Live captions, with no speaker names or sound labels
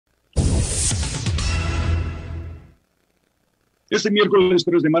Este miércoles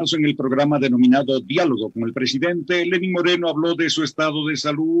 3 de marzo, en el programa denominado Diálogo con el presidente, Lenín Moreno habló de su estado de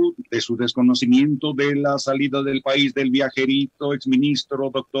salud, de su desconocimiento de la salida del país del viajerito, exministro,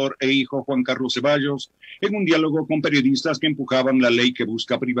 doctor e hijo Juan Carlos Ceballos, en un diálogo con periodistas que empujaban la ley que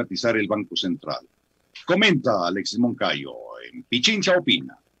busca privatizar el Banco Central. Comenta Alexis Moncayo en Pichincha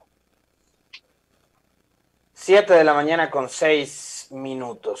Opina. 7 de la mañana con 6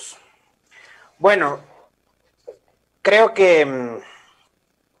 minutos. Bueno, creo que en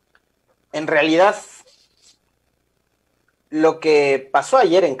realidad lo que pasó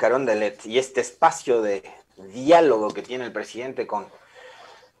ayer en Carondelet y este espacio de diálogo que tiene el presidente con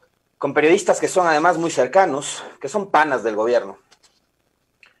periodistas que son además muy cercanos, que son panas del gobierno,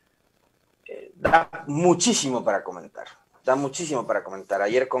 da muchísimo para comentar.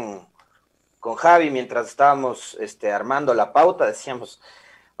 Ayer con Javi, mientras estábamos armando la pauta, decíamos,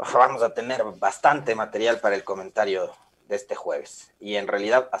 vamos a tener bastante material para el comentario de este jueves. Y en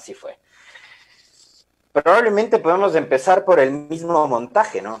realidad así fue. Probablemente podemos empezar por el mismo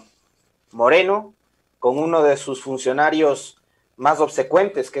montaje, ¿no? Moreno, con uno de sus funcionarios más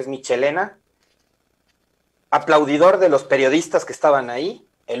obsecuentes, que es Michelena, aplaudidor de los periodistas que estaban ahí,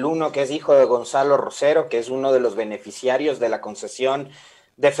 el uno que es hijo de Gonzalo Rosero, que es uno de los beneficiarios de la concesión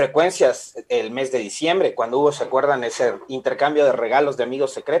de frecuencias el mes de diciembre, cuando hubo, ¿se acuerdan?, ese intercambio de regalos de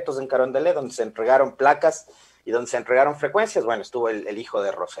amigos secretos en Carondelet, donde se entregaron placas y donde se entregaron frecuencias. Bueno, estuvo el hijo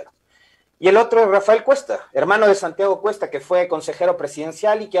de Rosero. Y el otro es Rafael Cuesta, hermano de Santiago Cuesta, que fue consejero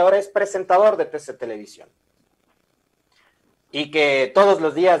presidencial y que ahora es presentador de TC Televisión. Y que todos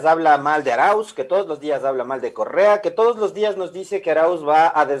los días habla mal de Arauz, que todos los días habla mal de Correa, que todos los días nos dice que Arauz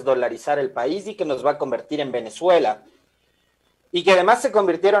va a desdolarizar el país y que nos va a convertir en Venezuela. Y que además se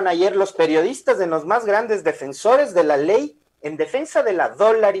convirtieron ayer los periodistas en los más grandes defensores de la ley en defensa de la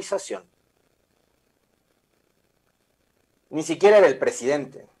dolarización. Ni siquiera era el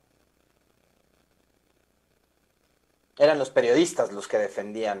presidente. Eran los periodistas los que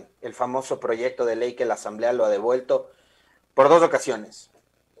defendían el famoso proyecto de ley que la Asamblea lo ha devuelto por 2 ocasiones.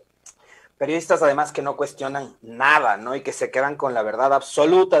 Periodistas además que no cuestionan nada, ¿no? Y que se quedan con la verdad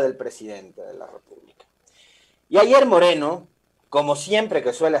absoluta del presidente de la República. Y ayer Moreno, como siempre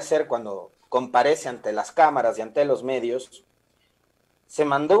que suele hacer cuando comparece ante las cámaras y ante los medios, se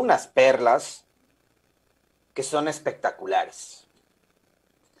mandó unas perlas que son espectaculares.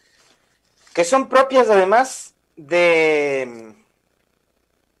 Que son propias además de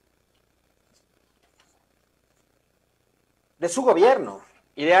su gobierno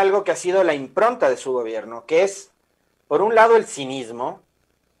y de algo que ha sido la impronta de su gobierno, que es, por un lado, el cinismo,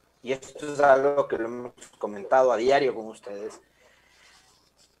 y esto es algo que lo hemos comentado a diario con ustedes,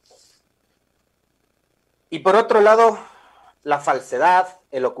 y por otro lado, la falsedad,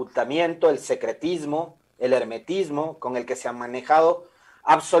 el ocultamiento, el secretismo, el hermetismo con el que se ha manejado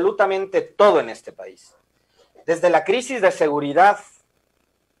absolutamente todo en este país. Desde la crisis de seguridad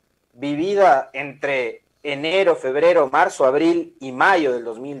vivida entre enero, febrero, marzo, abril y mayo del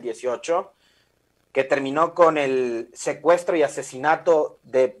 2018, que terminó con el secuestro y asesinato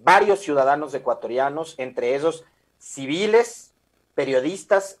de varios ciudadanos ecuatorianos, entre esos civiles,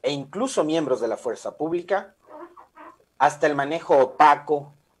 periodistas e incluso miembros de la fuerza pública, hasta el manejo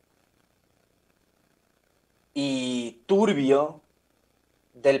opaco y turbio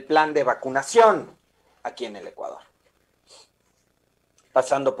del plan de vacunación aquí en el Ecuador,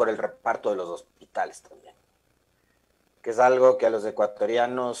 pasando por el reparto de los hospitales también, que es algo que a los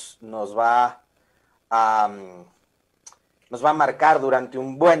ecuatorianos nos va a marcar durante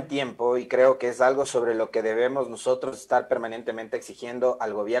un buen tiempo, y creo que es algo sobre lo que debemos nosotros estar permanentemente exigiendo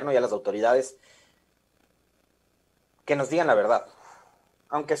al gobierno y a las autoridades que nos digan la verdad.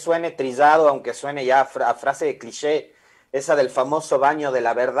 Aunque suene trizado, aunque suene ya a frase de cliché, esa del famoso baño de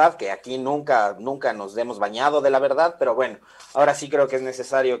la verdad, que aquí nunca nos hemos bañado de la verdad, pero bueno, ahora sí creo que es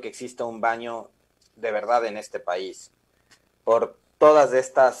necesario que exista un baño de verdad en este país, por todas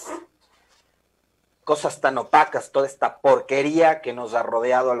estas cosas tan opacas, toda esta porquería que nos ha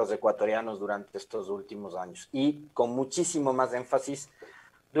rodeado a los ecuatorianos durante estos últimos años, y con muchísimo más énfasis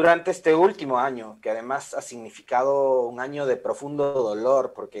durante este último año, que además ha significado un año de profundo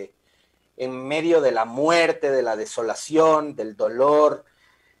dolor, porque en medio de la muerte, de la desolación, del dolor,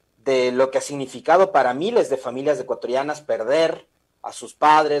 de lo que ha significado para miles de familias ecuatorianas perder a sus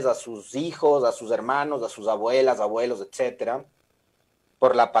padres, a sus hijos, a sus hermanos, a sus abuelas, abuelos, etcétera,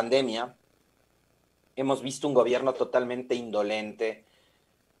 por la pandemia, hemos visto un gobierno totalmente indolente,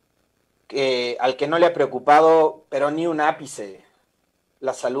 al que no le ha preocupado, pero ni un ápice,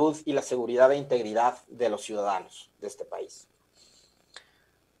 la salud y la seguridad e integridad de los ciudadanos de este país.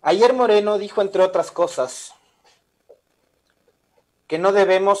 Ayer Moreno dijo, entre otras cosas, que no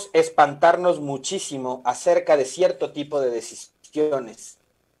debemos espantarnos muchísimo acerca de cierto tipo de decisiones,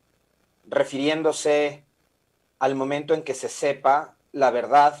 refiriéndose al momento en que se sepa la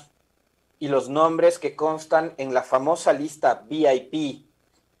verdad y los nombres que constan en la famosa lista VIP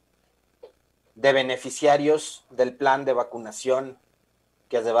de beneficiarios del plan de vacunación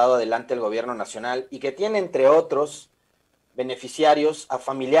que ha llevado adelante el gobierno nacional y que tiene, entre otros, beneficiarios a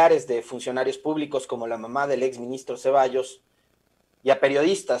familiares de funcionarios públicos como la mamá del exministro Ceballos y a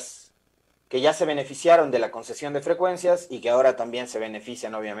periodistas que ya se beneficiaron de la concesión de frecuencias y que ahora también se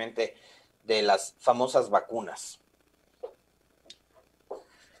benefician, obviamente, de las famosas vacunas.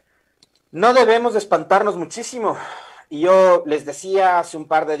 No debemos de espantarnos muchísimo. Y yo les decía hace un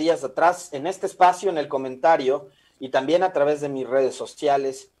par de días atrás, en este espacio, en el comentario, y también a través de mis redes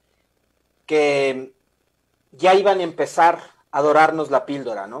sociales, que ya iban a empezar a dorarnos la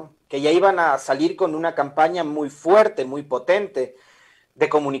píldora, ¿no? Que ya iban a salir con una campaña muy fuerte, muy potente, de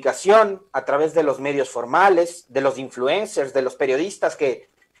comunicación a través de los medios formales, de los influencers, de los periodistas que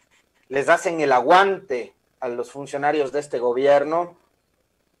les hacen el aguante a los funcionarios de este gobierno,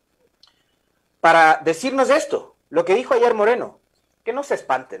 para decirnos esto, lo que dijo ayer Moreno, que no se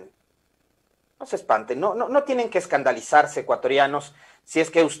espanten, no tienen que escandalizarse, ecuatorianos, si es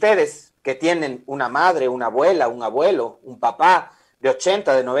que ustedes que tienen una madre, una abuela, un abuelo, un papá de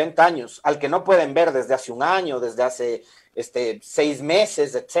 80, de 90 años, al que no pueden ver desde hace un año, desde hace 6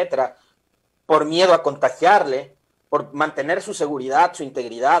 meses, etcétera, por miedo a contagiarle, por mantener su seguridad, su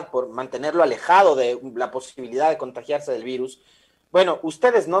integridad, por mantenerlo alejado de la posibilidad de contagiarse del virus. Bueno,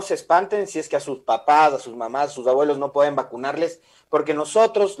 ustedes no se espanten si es que a sus papás, a sus mamás, a sus abuelos no pueden vacunarles, porque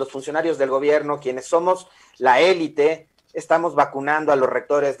nosotros, los funcionarios del gobierno, quienes somos la élite, estamos vacunando a los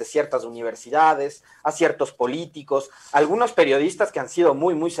rectores de ciertas universidades, a ciertos políticos, a algunos periodistas que han sido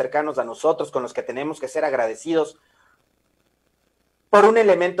muy, muy cercanos a nosotros, con los que tenemos que ser agradecidos por un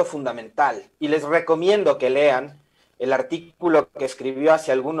elemento fundamental. Y les recomiendo que lean el artículo que escribió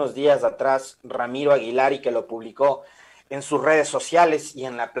hace algunos días atrás Ramiro Aguilar y que lo publicó en sus redes sociales y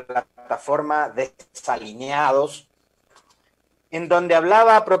en la plataforma Desalineados, en donde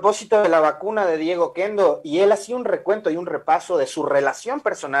hablaba a propósito de la vacuna de Diego Kendo, y él hacía un recuento y un repaso de su relación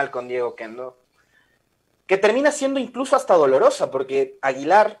personal con Diego Kendo, que termina siendo incluso hasta dolorosa, porque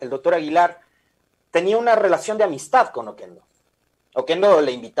Aguilar, el doctor Aguilar, tenía una relación de amistad con Oquendo. Oquendo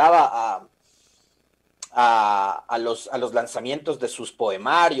le invitaba a los lanzamientos de sus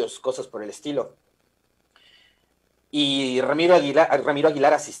poemarios, cosas por el estilo. Y Ramiro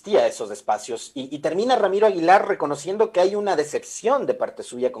Aguilar asistía a esos espacios y termina Ramiro Aguilar reconociendo que hay una decepción de parte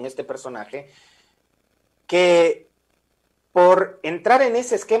suya con este personaje, que por entrar en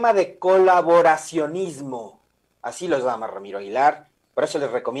ese esquema de colaboracionismo, así lo llama Ramiro Aguilar, por eso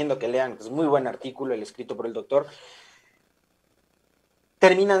les recomiendo que lean, es muy buen artículo, el escrito por el doctor,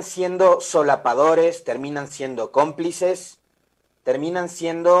 terminan siendo solapadores, terminan siendo cómplices, terminan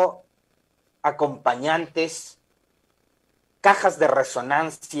siendo acompañantes, cajas de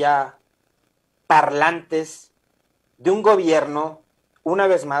resonancia, parlantes de un gobierno, una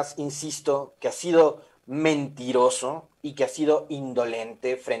vez más, insisto, que ha sido mentiroso y que ha sido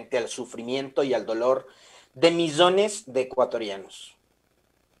indolente frente al sufrimiento y al dolor de millones de ecuatorianos.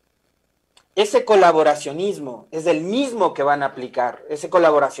 Ese colaboracionismo es el mismo que van a aplicar, ese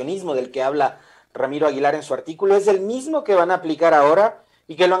colaboracionismo del que habla Ramiro Aguilar en su artículo, es el mismo que van a aplicar ahora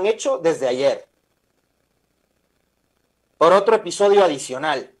y que lo han hecho desde ayer. Por otro episodio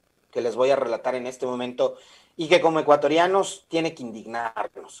adicional que les voy a relatar en este momento y que como ecuatorianos tiene que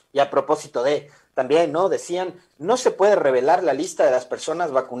indignarnos. Y a propósito de, también, ¿no? Decían, no se puede revelar la lista de las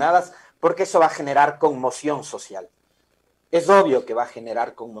personas vacunadas porque eso va a generar conmoción social. Es obvio que va a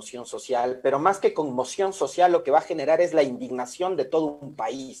generar conmoción social, pero más que conmoción social lo que va a generar es la indignación de todo un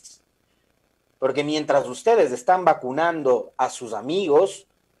país. Porque mientras ustedes están vacunando a sus amigos,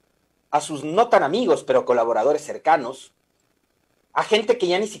 a sus no tan amigos, pero colaboradores cercanos, a gente que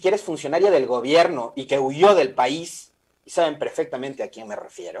ya ni siquiera es funcionaria del gobierno y que huyó del país, y saben perfectamente a quién me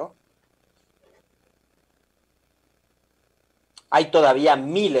refiero, hay todavía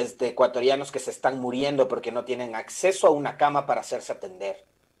miles de ecuatorianos que se están muriendo porque no tienen acceso a una cama para hacerse atender.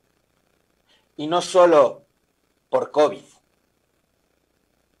 Y no solo por COVID.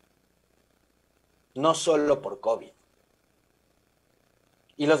 No solo por COVID.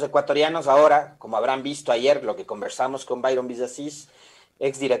 Y los ecuatorianos ahora, como habrán visto ayer, lo que conversamos con Byron Villasís,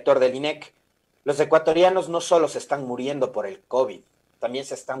 exdirector del INEC, los ecuatorianos no solo se están muriendo por el COVID, también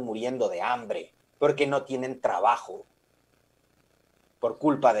se están muriendo de hambre, porque no tienen trabajo, por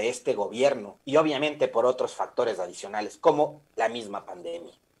culpa de este gobierno, y obviamente por otros factores adicionales, como la misma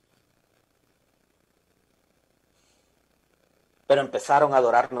pandemia. pero empezaron a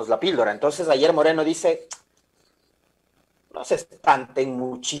dorarnos la píldora. Entonces ayer Moreno dice, no se espanten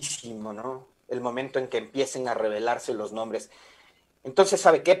muchísimo, ¿no? El momento en que empiecen a revelarse los nombres. Entonces,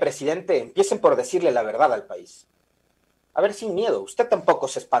 ¿sabe qué, presidente? Empiecen por decirle la verdad al país. A ver, sin miedo, usted tampoco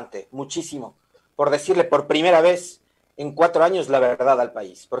se espante muchísimo por decirle por primera vez en 4 años la verdad al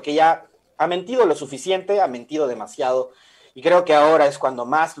país, porque ya ha mentido lo suficiente, ha mentido demasiado, y creo que ahora es cuando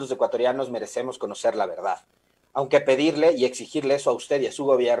más los ecuatorianos merecemos conocer la verdad. Aunque pedirle y exigirle eso a usted y a su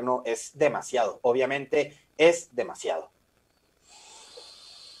gobierno es demasiado, obviamente es demasiado.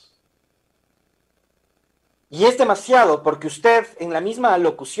 Y es demasiado porque usted, en la misma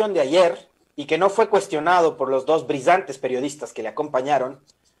alocución de ayer, y que no fue cuestionado por los 2 brillantes periodistas que le acompañaron,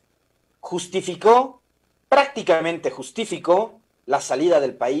 prácticamente justificó la salida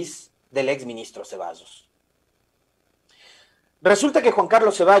del país del exministro Ceballos. Resulta que Juan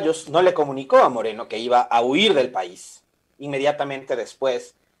Carlos Ceballos no le comunicó a Moreno que iba a huir del país inmediatamente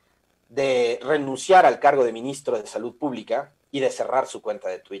después de renunciar al cargo de ministro de Salud Pública y de cerrar su cuenta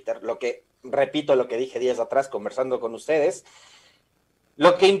de Twitter, lo que, repito lo que dije días atrás conversando con ustedes,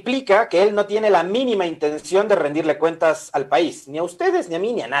 lo que implica que él no tiene la mínima intención de rendirle cuentas al país, ni a ustedes, ni a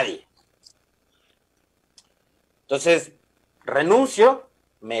mí, ni a nadie. Entonces, renuncio,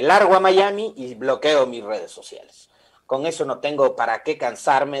 me largo a Miami y bloqueo mis redes sociales. Con eso no tengo para qué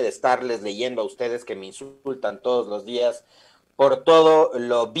cansarme de estarles leyendo a ustedes que me insultan todos los días por todo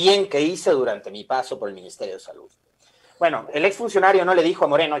lo bien que hice durante mi paso por el Ministerio de Salud. Bueno, el exfuncionario no le dijo a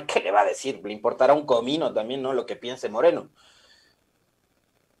Moreno, ¿qué le va a decir? Le importará un comino también, ¿no? Lo que piense Moreno.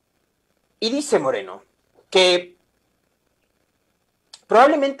 Y dice Moreno que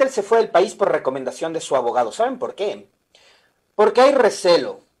probablemente él se fue del país por recomendación de su abogado. ¿Saben por qué? Porque hay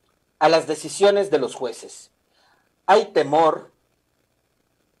recelo a las decisiones de los jueces. Hay temor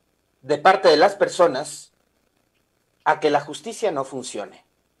de parte de las personas a que la justicia no funcione.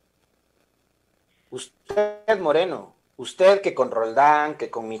 Usted, Moreno, usted que con Roldán,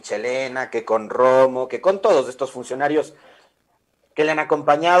 que con Michelena, que con Romo, que con todos estos funcionarios que le han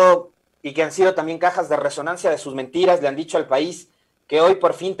acompañado y que han sido también cajas de resonancia de sus mentiras, le han dicho al país que hoy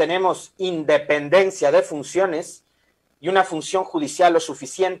por fin tenemos independencia de funciones y una función judicial lo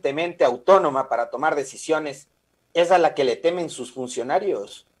suficientemente autónoma para tomar decisiones, es a la que le temen sus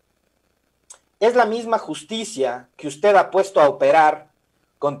funcionarios. Es la misma justicia que usted ha puesto a operar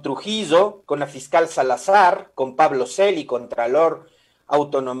con Trujillo, con la fiscal Salazar, con Pablo Celi, contralor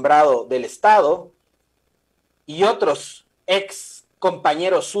autonombrado del Estado, y otros ex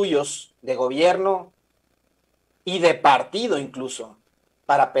compañeros suyos de gobierno y de partido incluso,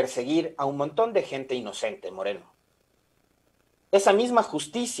 para perseguir a un montón de gente inocente, Moreno. Esa misma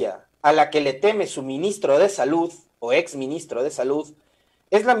justicia a la que le teme su ministro de Salud o ex ministro de Salud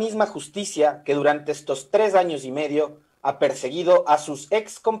es la misma justicia que durante estos 3 años y medio ha perseguido a sus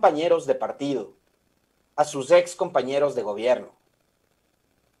ex compañeros de partido, a sus ex compañeros de gobierno.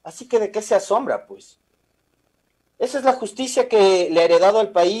 Así que ¿de qué se asombra, pues? Esa es la justicia que le ha heredado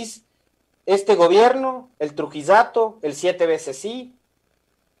al país este gobierno, el trujillato, el 7 veces sí,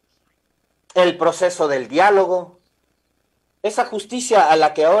 el proceso del diálogo. Esa justicia a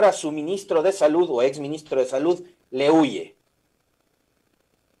la que ahora su ministro de Salud o ex ministro de Salud le huye.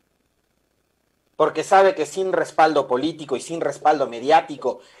 Porque sabe que sin respaldo político y sin respaldo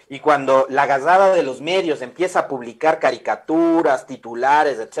mediático, y cuando la gazada de los medios empieza a publicar caricaturas,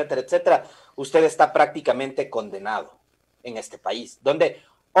 titulares, etcétera, etcétera, usted está prácticamente condenado en este país, donde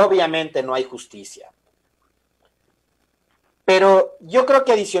obviamente no hay justicia. Pero yo creo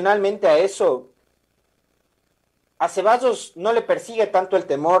que adicionalmente a eso, a Ceballos no le persigue tanto el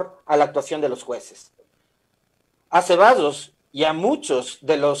temor a la actuación de los jueces. A Ceballos y a muchos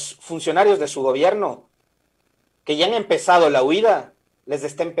de los funcionarios de su gobierno que ya han empezado la huida, les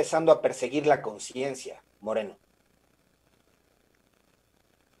está empezando a perseguir la conciencia, Moreno.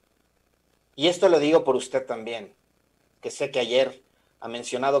 Y esto lo digo por usted también, que sé que ayer ha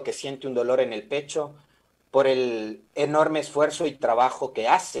mencionado que siente un dolor en el pecho por el enorme esfuerzo y trabajo que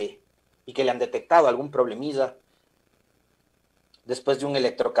hace y que le han detectado algún problemilla después de un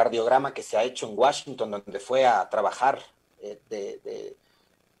electrocardiograma que se ha hecho en Washington, donde fue a trabajar de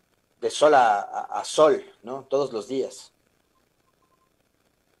sol a sol, ¿no? Todos los días.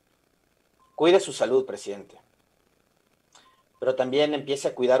 Cuide su salud, presidente. Pero también empiece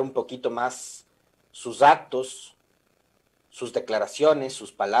a cuidar un poquito más sus actos, sus declaraciones,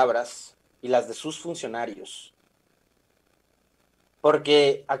 sus palabras y las de sus funcionarios.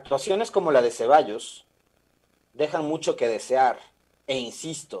 Porque actuaciones como la de Ceballos dejan mucho que desear. E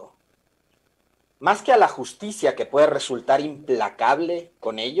insisto, más que a la justicia que puede resultar implacable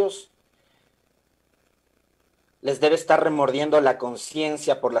con ellos, les debe estar remordiendo la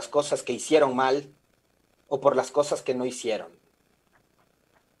conciencia por las cosas que hicieron mal o por las cosas que no hicieron.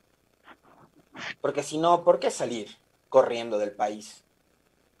 Porque si no, ¿por qué salir corriendo del país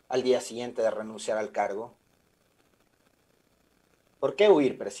al día siguiente de renunciar al cargo? ¿Por qué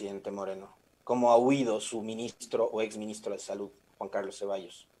huir, presidente Moreno, como ha huido su ministro o exministro de Salud, Juan Carlos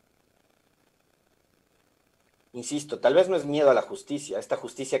Ceballos? Insisto, tal vez no es miedo a la justicia, esta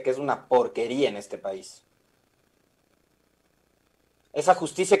justicia que es una porquería en este país. Esa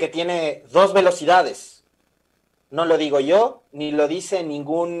justicia que tiene dos velocidades. No lo digo yo, ni lo dice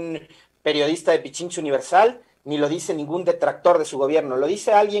ningún periodista de Pichincha Universal, ni lo dice ningún detractor de su gobierno. Lo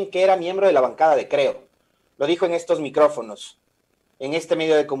dice alguien que era miembro de la bancada de Creo. Lo dijo en estos micrófonos, en este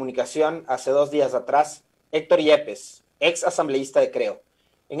medio de comunicación, hace 2 días atrás, Héctor Yepes, ex asambleísta de Creo.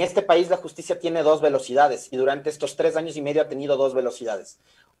 En este país la justicia tiene dos velocidades y durante estos 3 años y medio ha tenido dos velocidades.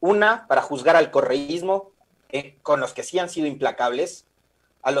 Una para juzgar al correísmo, con los que sí han sido implacables,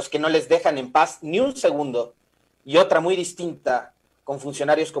 a los que no les dejan en paz ni un segundo, y otra muy distinta con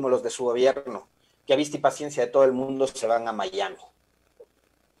funcionarios como los de su gobierno, que a vista y paciencia de todo el mundo se van a Miami.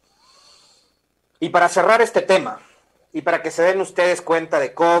 Y para cerrar este tema, y para que se den ustedes cuenta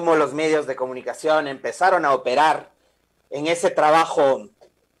de cómo los medios de comunicación empezaron a operar en ese trabajo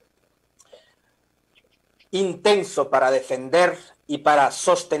intenso para defender y para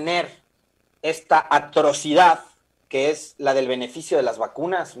sostener esta atrocidad que es la del beneficio de las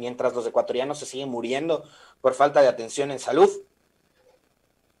vacunas, mientras los ecuatorianos se siguen muriendo por falta de atención en salud.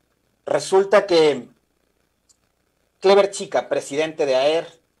 Resulta que Clever Chica, presidente de AER,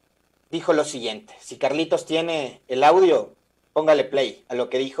 dijo lo siguiente. Si Carlitos tiene el audio, póngale play a lo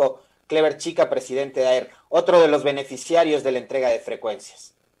que dijo Clever Chica, presidente de AER, otro de los beneficiarios de la entrega de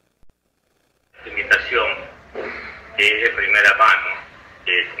frecuencias. Invitación que es de primera mano,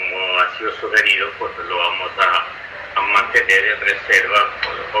 que como ha sido sugerido, pues lo vamos a mantener en reserva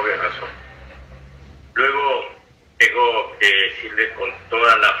por obvias razones. Luego tengo que decirle con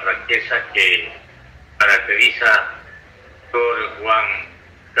toda la franqueza que caracteriza al doctor Juan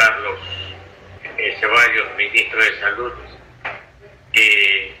Carlos Ceballos, ministro de Salud,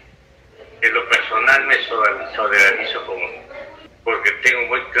 que en lo personal me solidarizo con él, porque tengo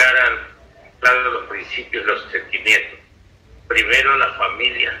muy claros los principios y los sentimientos. Primero, la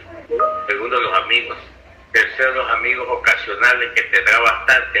familia. Segundo, los amigos. Tercero, los amigos ocasionales, que tendrá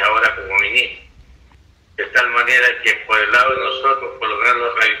bastante ahora como ministro. De tal manera que por el lado de nosotros, por lo menos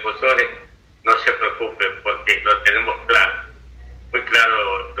los radiodifusores, no se preocupen, porque lo tenemos claro. Muy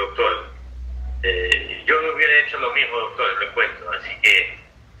claro, doctor. Yo no hubiera hecho lo mismo, doctor, le cuento. Así que,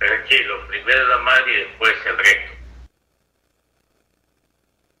 tranquilo, primero la madre y después el resto.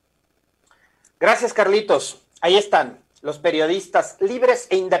 Gracias, Carlitos. Ahí están los periodistas libres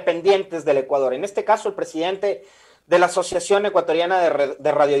e independientes del Ecuador. En este caso, el presidente de la Asociación Ecuatoriana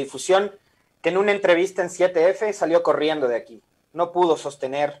de Radiodifusión, que en una entrevista en 7F salió corriendo de aquí. No pudo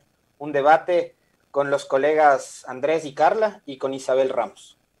sostener un debate con los colegas Andrés y Carla y con Isabel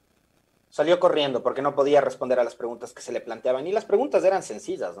Ramos. Salió corriendo porque no podía responder a las preguntas que se le planteaban. Y las preguntas eran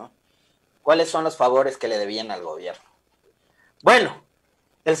sencillas, ¿no? ¿Cuáles son los favores que le debían al gobierno? Bueno,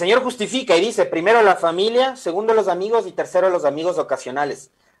 el señor justifica y dice, primero la familia, segundo los amigos y tercero los amigos ocasionales.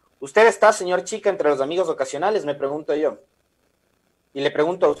 ¿Usted está, señor Chica, entre los amigos ocasionales? Me pregunto yo. Y le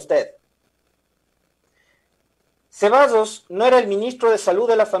pregunto a usted. Ceballos no era el ministro de Salud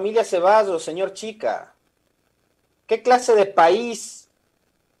de la familia Ceballos, señor Chica. ¿Qué clase de país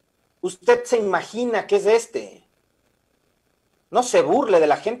usted se imagina que es este? No se burle de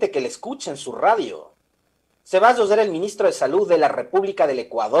la gente que le escucha en su radio. Ceballos era el ministro de Salud de la República del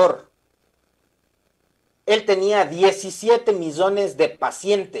Ecuador. Él tenía 17 millones de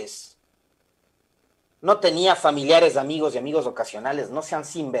pacientes. No tenía familiares, amigos y amigos ocasionales. No sean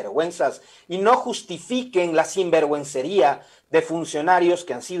sinvergüenzas y no justifiquen la sinvergüencería de funcionarios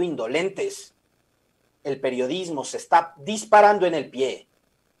que han sido indolentes. El periodismo se está disparando en el pie.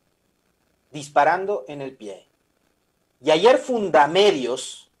 Disparando en el pie. Y ayer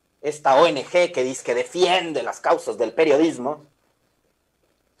Fundamedios, esta ONG que dice que defiende las causas del periodismo,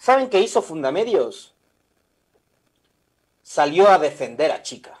 ¿saben qué hizo Fundamedios? Salió a defender a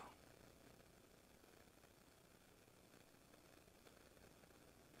Chica.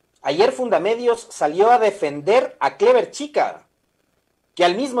 Ayer Fundamedios salió a defender a Clever Chica, que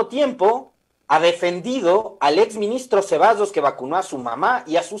al mismo tiempo ha defendido al exministro Ceballos que vacunó a su mamá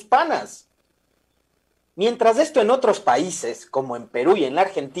y a sus panas. Mientras esto en otros países, como en Perú y en la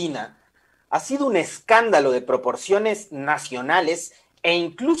Argentina, ha sido un escándalo de proporciones nacionales e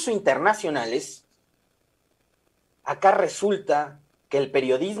incluso internacionales, acá resulta que el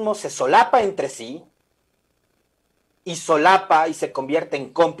periodismo se solapa entre sí y solapa y se convierte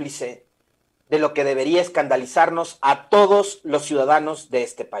en cómplice de lo que debería escandalizarnos a todos los ciudadanos de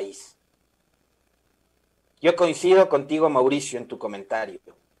este país. Yo coincido contigo, Mauricio, en tu comentario.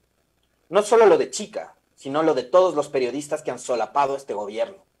 No solo lo de Chica, sino lo de todos los periodistas que han solapado este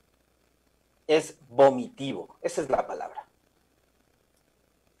gobierno. Es vomitivo, esa es la palabra.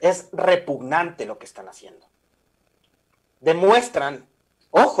 Es repugnante lo que están haciendo. Demuestran,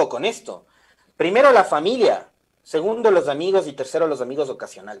 ojo con esto, primero la familia, segundo los amigos y tercero los amigos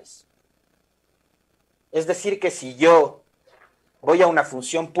ocasionales. Es decir, que si yo voy a una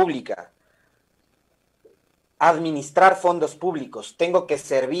función pública, a administrar fondos públicos, tengo que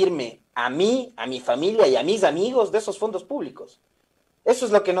servirme a mí, a mi familia y a mis amigos de esos fondos públicos. Eso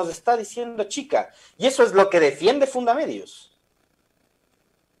es lo que nos está diciendo Chica, y eso es lo que defiende Fundamedios.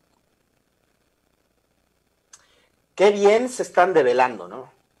 Qué bien se están develando,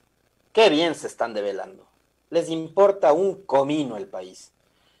 ¿no? Qué bien se están develando. Les importa un comino el país.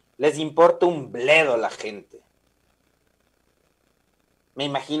 Les importa un bledo la gente. Me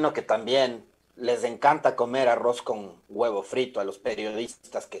imagino que también les encanta comer arroz con huevo frito a los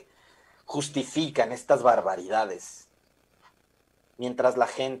periodistas que justifican estas barbaridades. Mientras la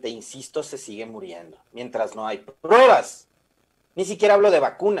gente, insisto, se sigue muriendo. Mientras no hay pruebas. Ni siquiera hablo de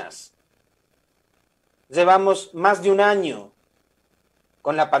vacunas. Llevamos más de un año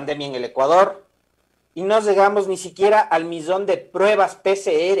con la pandemia en el Ecuador y no llegamos ni siquiera al millón de pruebas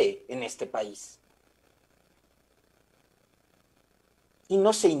PCR en este país. Y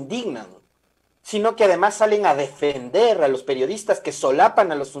no se indignan, sino que además salen a defender a los periodistas que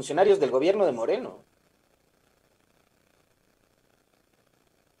solapan a los funcionarios del gobierno de Moreno.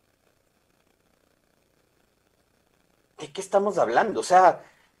 ¿De qué estamos hablando? O sea,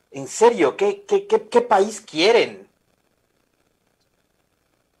 en serio, ¿qué país quieren?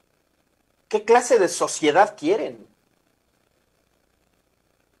 ¿Qué clase de sociedad quieren?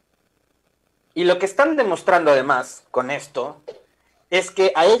 Y lo que están demostrando además con esto es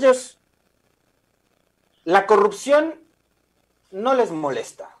que a ellos la corrupción no les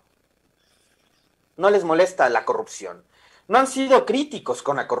molesta. No les molesta la corrupción. No han sido críticos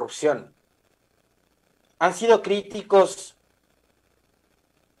con la corrupción. Han sido críticos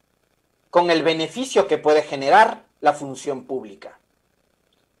con el beneficio que puede generar la función pública.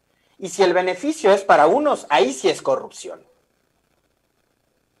 Y si el beneficio es para unos, ahí sí es corrupción.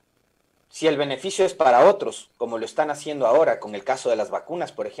 Si el beneficio es para otros, como lo están haciendo ahora con el caso de las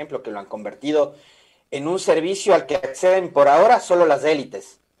vacunas, por ejemplo, que lo han convertido en un servicio al que acceden por ahora solo las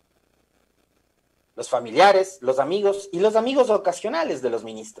élites, los familiares, los amigos y los amigos ocasionales de los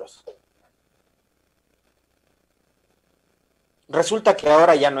ministros. Resulta que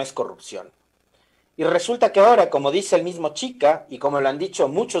ahora ya no es corrupción. Y resulta que ahora, como dice el mismo Chica, y como lo han dicho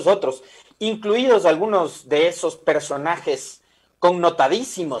muchos otros, incluidos algunos de esos personajes,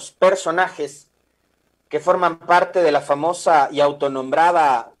 connotadísimos personajes, que forman parte de la famosa y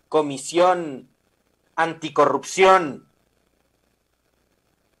autonombrada Comisión Anticorrupción,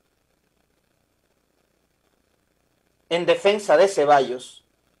 en defensa de Ceballos,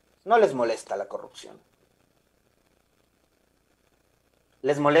 no les molesta la corrupción.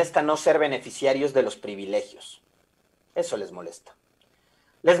 Les molesta no ser beneficiarios de los privilegios. Eso les molesta.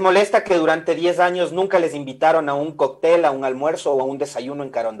 Les molesta que durante 10 años nunca les invitaron a un cóctel, a un almuerzo o a un desayuno en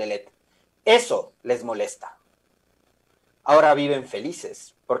Carondelet. Eso les molesta. Ahora viven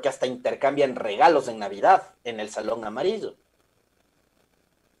felices, porque hasta intercambian regalos en Navidad en el Salón Amarillo.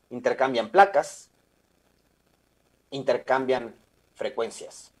 Intercambian placas, intercambian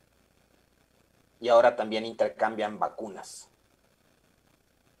frecuencias. Y ahora también intercambian vacunas.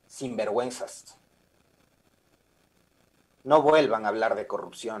 Sinvergüenzas. No vuelvan a hablar de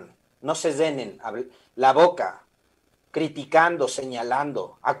corrupción. No se llenen la boca criticando,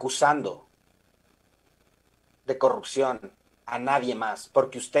 señalando, acusando de corrupción a nadie más,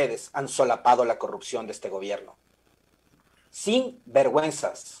 porque ustedes han solapado la corrupción de este gobierno.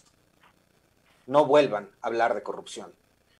 Sinvergüenzas. No vuelvan a hablar de corrupción.